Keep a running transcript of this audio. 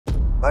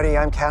Buddy,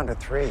 I'm counting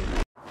to 3.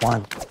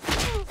 1,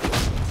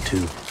 2,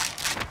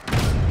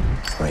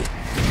 3.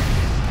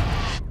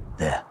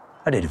 There,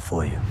 I did it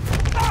for you.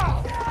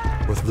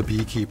 With the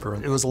Beekeeper,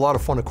 it was a lot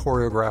of fun to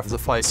choreograph the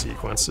fight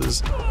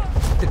sequences.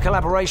 The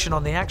collaboration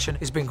on the action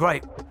has been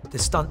great. The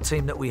stunt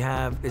team that we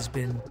have has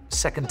been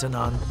second to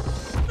none.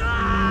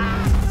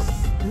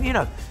 You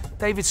know,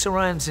 David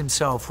surrounds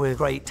himself with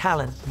great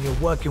talent you're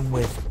working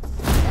with.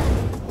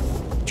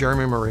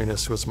 Jeremy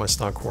Marinas was my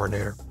stunt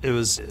coordinator. It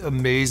was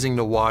amazing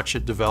to watch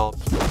it develop.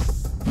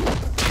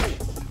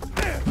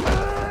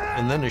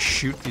 And then to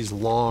shoot these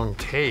long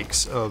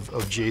takes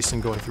of Jason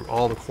going through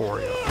all the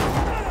choreo.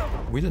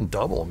 We didn't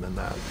double him in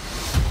that.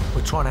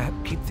 We're trying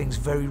to keep things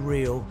very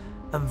real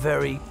and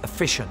very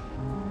efficient.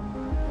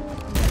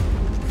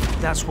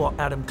 That's what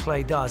Adam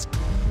Clay does.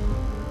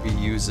 He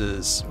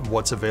uses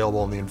what's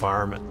available in the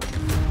environment.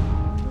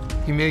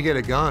 He may get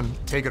a gun,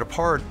 take it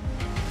apart,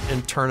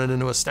 and turn it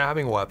into a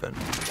stabbing weapon.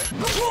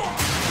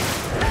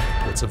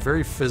 It's a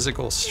very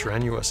physical,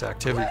 strenuous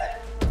activity.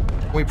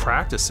 We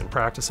practice and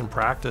practice and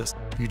practice.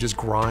 You just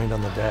grind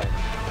on the day.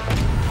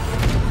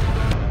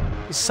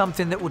 It's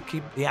something that would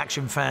keep the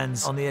action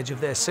fans on the edge of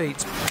their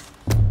seats.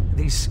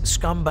 These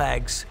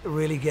scumbags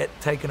really get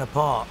taken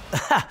apart.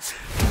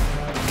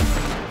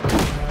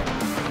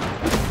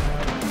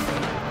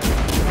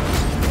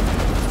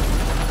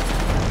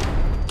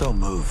 Don't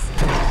move.